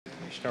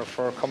Commissioner,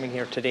 for coming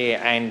here today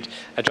and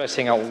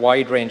addressing a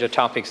wide range of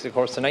topics. Of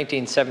course, the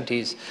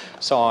 1970s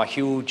saw a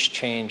huge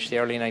change, the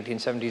early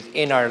 1970s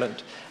in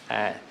Ireland.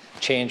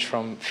 Change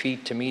from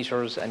feet to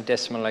metres and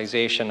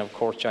decimalisation, of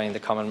course, joining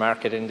the common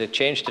market. In the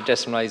change to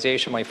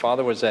decimalisation, my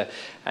father was an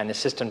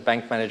assistant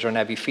bank manager in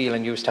Abbeyfield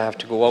and used to have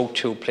to go out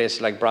to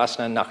places like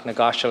Brasna and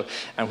Knocknagoshel,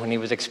 and when he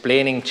was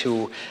explaining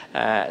to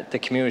the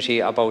community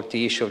about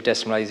the issue of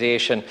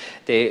decimalisation,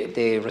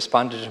 they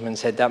responded to him and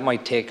said that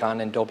might take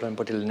on in Dublin,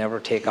 but it'll never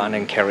take on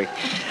in Kerry.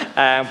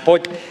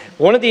 But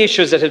one of the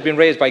issues that has been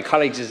raised by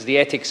colleagues is the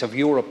ethics of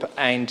Europe,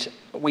 and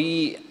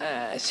we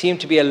seem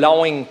to be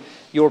allowing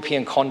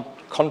European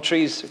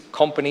countries,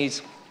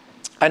 companies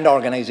and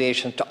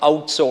organisations to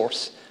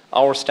outsource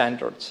our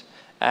standards,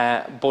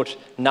 but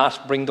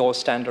not bring those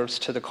standards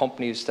to the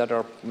companies that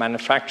are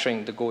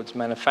manufacturing the goods,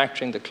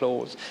 manufacturing the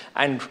clothes.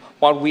 And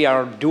what we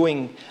are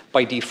doing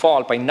by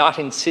default, by not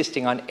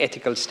insisting on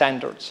ethical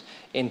standards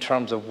in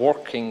terms of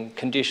working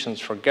conditions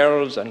for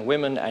girls and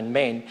women and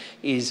men,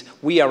 is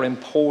we are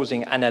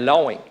imposing and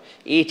allowing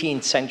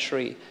 18th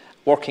century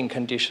working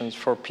conditions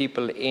for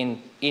people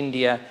in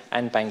India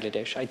and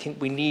Bangladesh. I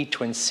think we need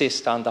to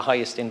insist on the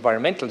highest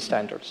environmental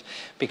standards,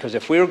 because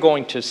if we're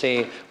going to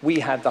say we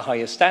have the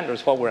highest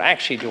standards, what we're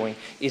actually doing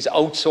is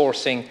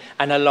outsourcing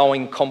and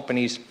allowing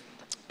companies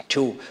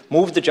to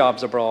move the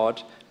jobs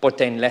abroad, but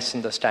then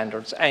lessen the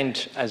standards.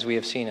 And as we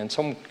have seen in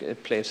some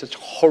places,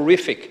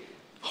 horrific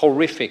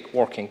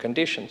working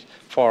conditions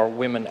for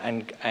women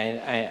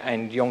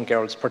and young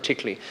girls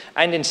particularly,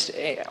 and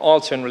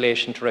also in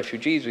relation to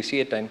refugees. We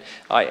see it. And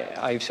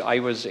I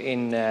was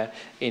in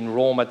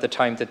Rome at the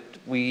time that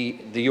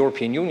the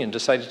European Union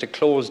decided to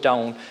close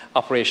down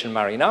Operation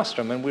Mare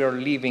Nostrum, and we are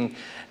leaving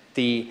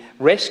the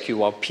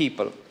rescue of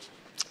people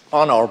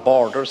on our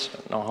borders,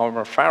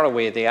 however far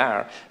away they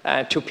are,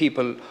 to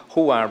people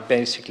who are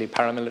basically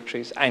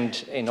paramilitaries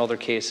and in other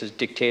cases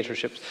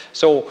dictatorships.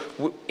 So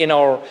in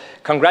our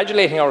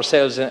congratulating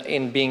ourselves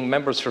in being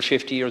members for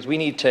 50 years, we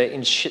need to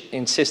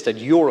insist that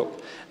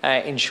Europe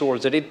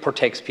ensures that it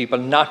protects people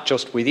not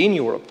just within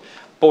Europe,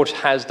 but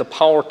has the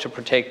power to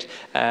protect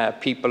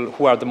people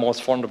who are the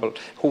most vulnerable,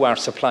 who are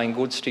supplying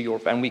goods to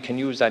Europe, and we can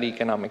use that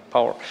economic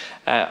power.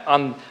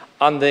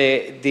 On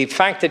the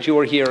fact that you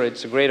are here,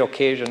 it's a great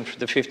occasion for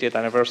the 50th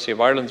anniversary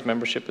of Ireland's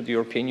membership of the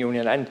European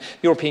Union, and the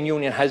European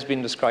Union has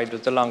been described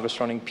as the longest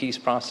running peace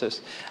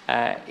process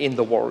in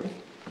the world.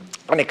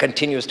 And it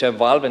continues to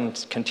evolve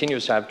and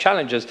continues to have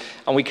challenges,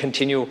 and we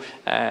continue,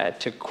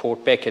 to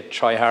quote Beckett,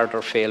 try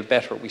harder, fail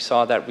better. We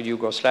saw that with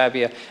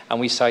Yugoslavia,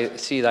 and we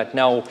see that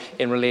now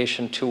in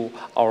relation to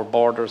our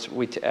borders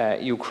with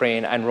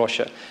Ukraine and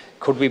Russia.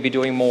 Could we be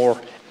doing more?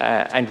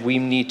 And we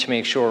need to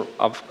make sure,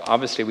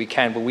 obviously we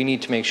can, but we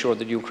need to make sure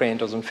that Ukraine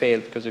doesn't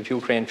fail, because if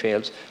Ukraine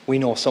fails, we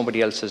know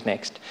somebody else is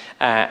next.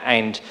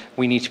 And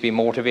we need to be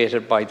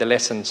motivated by the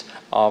lessons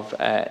of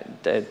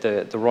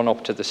the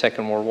run-up to the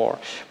Second World War.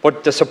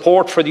 But the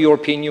support for the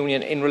European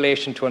Union in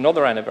relation to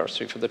another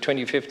anniversary, for the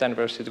 25th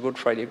anniversary of the Good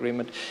Friday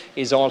Agreement,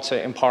 is also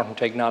important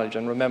to acknowledge.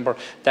 And remember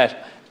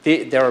that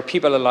there are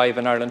people alive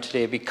in Ireland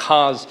today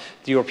because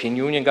the European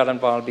Union got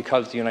involved,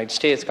 because the United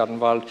States got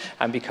involved,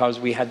 and because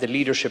we had the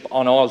leadership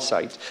on all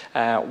sides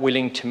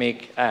willing to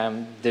make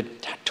the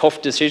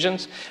tough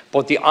decisions,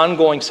 but the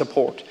ongoing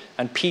support.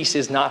 And peace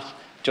is not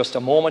just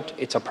a moment,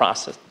 it's a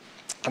process.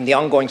 And the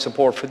ongoing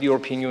support for the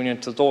European Union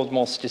to those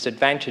most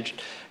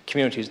disadvantaged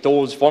communities,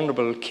 those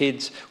vulnerable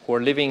kids who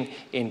are living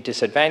in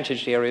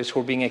disadvantaged areas,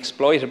 who are being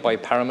exploited by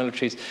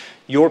paramilitaries,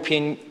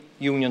 European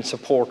Union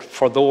support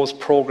for those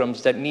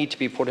programs that need to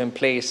be put in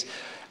place.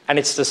 And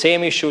it's the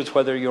same issues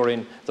whether you're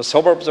in the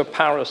suburbs of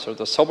Paris or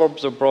the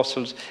suburbs of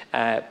Brussels.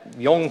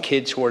 Young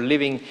kids who are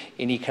living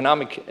in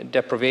economic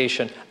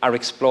deprivation are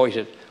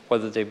exploited,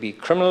 whether they be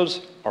criminals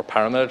or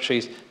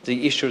paramilitaries.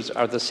 The issues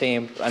are the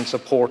same, and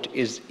support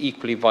is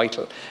equally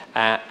vital.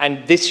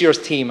 And this year's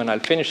theme, and I'll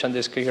finish on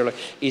this, Cahill,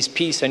 is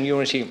peace and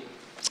unity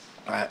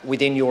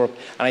within Europe,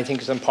 and I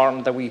think it's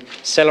important that we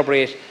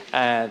celebrate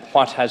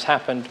what has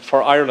happened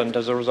for Ireland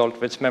as a result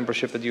of its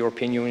membership of the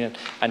European Union,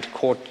 and to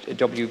quote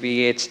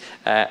W.B. Yeats,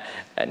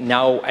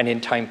 now and in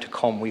time to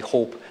come, we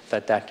hope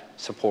that that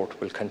support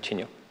will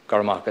continue.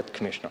 Garamagat,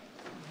 Commissioner.